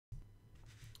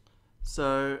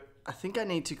So I think I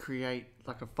need to create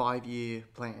like a 5-year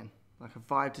plan, like a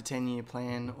 5 to 10 year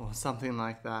plan or something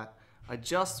like that. I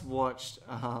just watched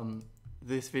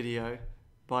this video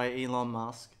by Elon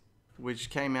Musk, which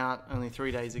came out only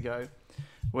 3 days ago,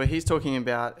 where he's talking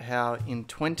about how in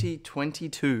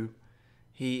 2022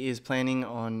 he is planning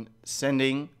on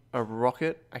sending a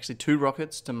rocket, actually 2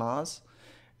 rockets to Mars.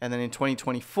 And then in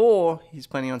 2024, he's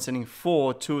planning on sending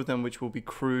 4, 2 of them which will be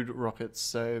crewed rockets.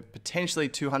 So potentially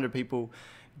 200 people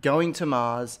going to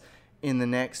Mars in the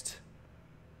next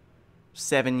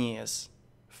 7 years.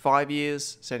 5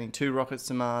 years, sending 2 rockets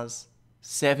to Mars.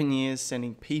 7 years,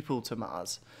 sending people to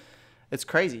Mars. It's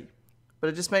crazy.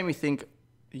 But it just made me think,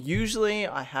 usually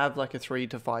I have like a 3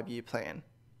 to 5 year plan.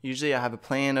 Usually I have a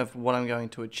plan of what I'm going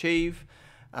to achieve.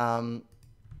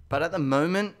 But at the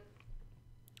moment,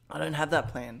 I don't have that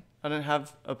plan. I don't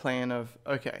have a plan of,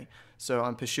 okay, so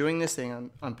I'm pursuing this thing.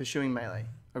 I'm pursuing Melee.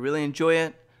 I really enjoy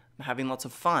it. I'm having lots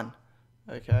of fun.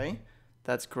 Okay,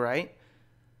 that's great.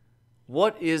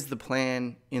 What is the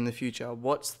plan in the future?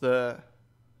 What's the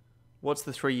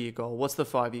 3-year goal? What's the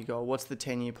 5-year goal? What's the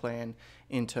 10-year plan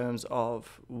in terms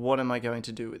of what am I going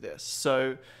to do with this?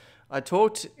 So I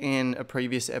talked in a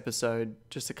previous episode,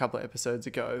 just a couple of episodes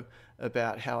ago,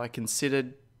 about how I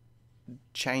considered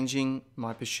changing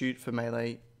my pursuit for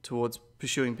Melee towards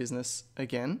pursuing business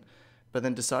again, but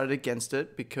then decided against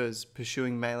it because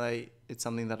pursuing Melee, it's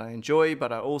something that I enjoy,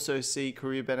 but I also see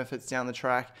career benefits down the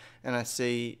track, and I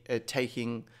see it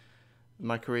taking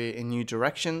my career in new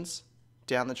directions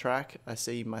down the track. I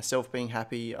see myself being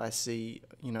happy. I see,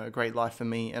 a great life for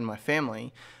me and my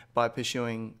family by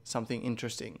pursuing something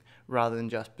interesting rather than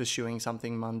just pursuing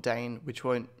something mundane, which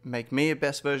won't make me a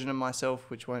best version of myself,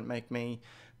 which won't make me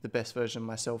the best version of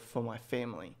myself for my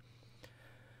family.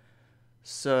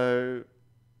 So,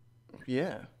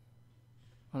 yeah,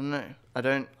 I don't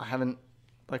know. I haven't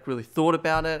really thought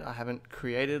about it. I haven't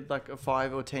created like a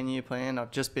 5 or 10 year plan.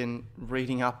 I've just been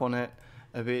reading up on it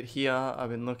a bit here. I've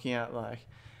been looking at like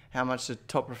how much the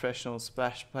top professional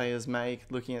Smash players make,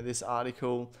 looking at this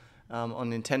article on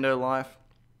Nintendo Life,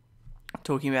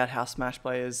 talking about how Smash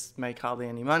players make hardly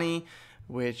any money,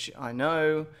 which I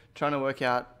know, trying to work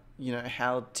out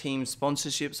how team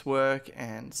sponsorships work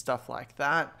and stuff like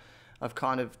that. I've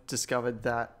kind of discovered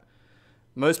that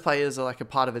most players are like a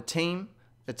part of a team.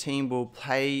 A team will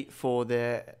pay for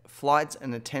their flights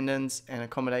and attendance and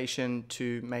accommodation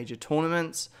to major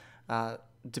tournaments.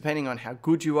 Depending on how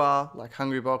good you are, like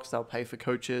Hungrybox, they'll pay for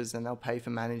coaches and they'll pay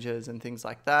for managers and things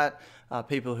like that.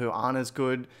 People who aren't as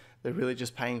good, they're really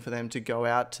just paying for them to go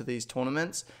out to these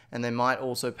tournaments, and they might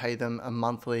also pay them a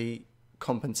monthly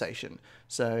compensation,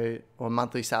 or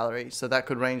monthly salary. So that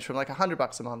could range from like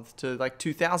 $100 a month to like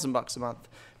 $2,000 a month.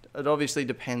 It obviously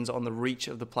depends on the reach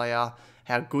of the player,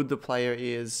 how good the player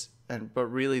is, but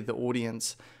really the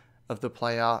audience of the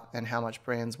player and how much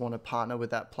brands want to partner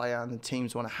with that player and the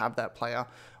teams want to have that player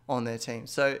on their team.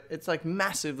 So it's like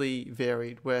massively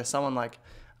varied, where someone like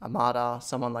Amada,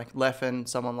 someone like Leffen,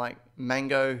 someone like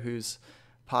Mango, who's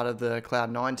part of the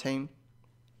Cloud9 team,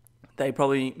 they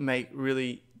probably make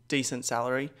really decent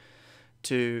salary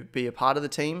to be a part of the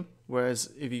team.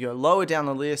 Whereas if you go lower down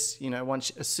the list,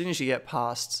 as soon as you get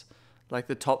past like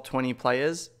the top 20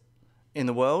 players in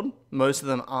the world, most of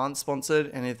them aren't sponsored,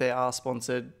 and if they are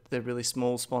sponsored, they're really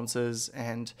small sponsors,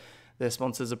 and their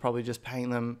sponsors are probably just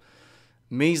paying them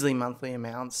measly monthly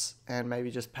amounts and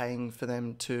maybe just paying for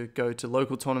them to go to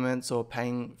local tournaments or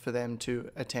paying for them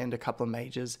to attend a couple of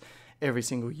majors every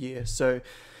single year. So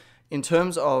in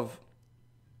terms of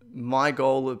my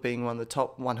goal of being one of the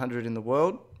top 100 in the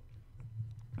world,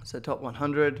 so top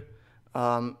 100,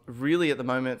 really at the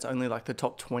moment it's only like the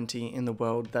top 20 in the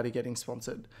world that are getting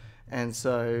sponsored. And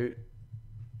so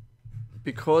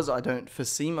because I don't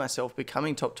foresee myself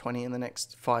becoming top 20 in the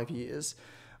next 5 years,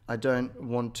 I don't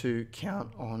want to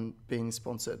count on being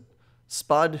sponsored.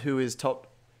 Spud, who is top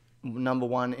number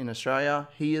 1 in Australia,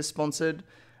 he is sponsored,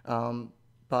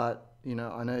 but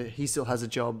I know he still has a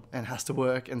job and has to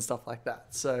work and stuff like that.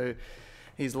 So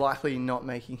he's likely not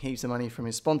making heaps of money from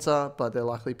his sponsor, but they're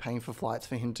likely paying for flights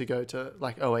for him to go to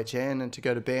like OHN and to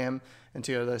go to BAM and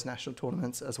to go to those national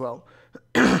tournaments as well.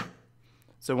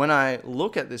 So when I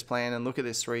look at this plan and look at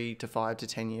this 3 to 5 to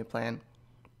 10 year plan,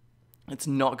 it's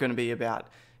not going to be about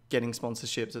getting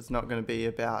sponsorships. It's not going to be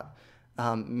about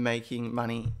making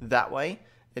money that way.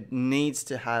 It needs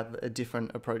to have a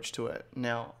different approach to it.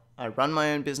 Now, I run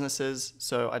my own businesses,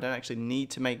 so I don't actually need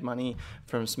to make money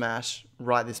from Smash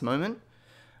right this moment.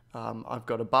 I've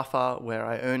got a buffer where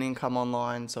I earn income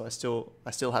online, so I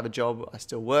still have a job, I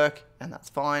still work, and that's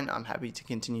fine. I'm happy to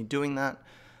continue doing that.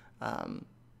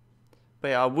 But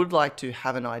yeah, I would like to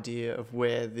have an idea of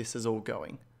where this is all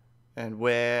going and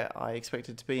where I expect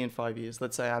it to be in 5 years.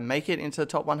 Let's say I make it into the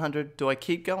top 100. Do I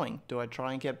keep going? Do I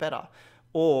try and get better?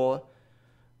 Or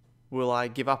will I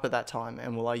give up at that time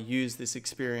and will I use this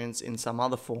experience in some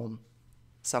other form,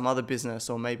 some other business,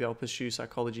 or maybe I'll pursue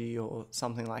psychology or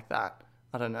something like that.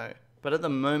 I don't know. But at the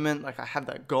moment, like I have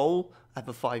that goal. I have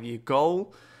a 5-year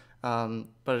goal, but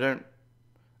I don't.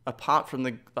 Apart from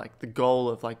the goal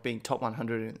of like being top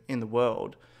 100 in the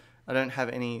world, I don't have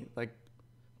any like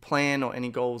plan or any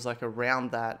goals like around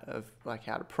that of like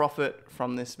how to profit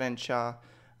from this venture,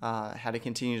 how to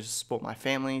continue to support my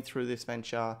family through this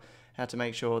venture, how to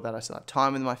make sure that I still have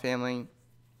time with my family.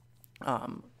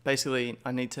 Basically,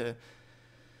 I need to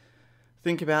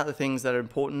think about the things that are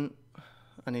important.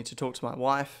 I need to talk to my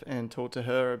wife and talk to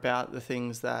her about the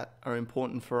things that are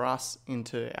important for us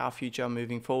into our future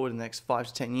moving forward in the next 5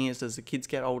 to 10 years as the kids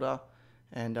get older.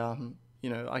 And,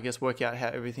 I guess work out how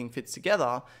everything fits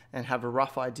together and have a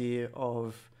rough idea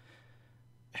of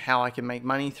how I can make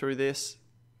money through this,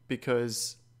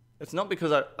 because it's not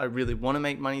because I really want to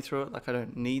make money through it. Like I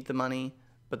don't need the money,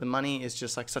 but the money is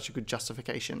just like such a good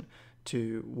justification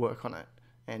to work on it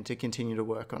and to continue to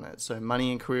work on it. So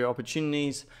money and career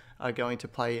opportunities are going to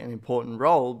play an important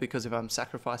role, because if I'm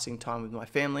sacrificing time with my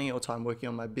family or time working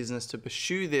on my business to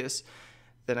pursue this,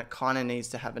 then it kind of needs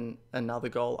to have another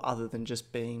goal other than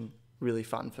just being really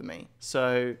fun for me.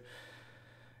 So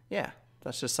yeah,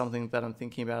 that's just something that I'm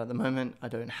thinking about at the moment. I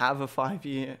don't have a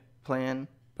 5-year plan,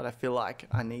 but I feel like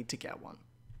I need to get one.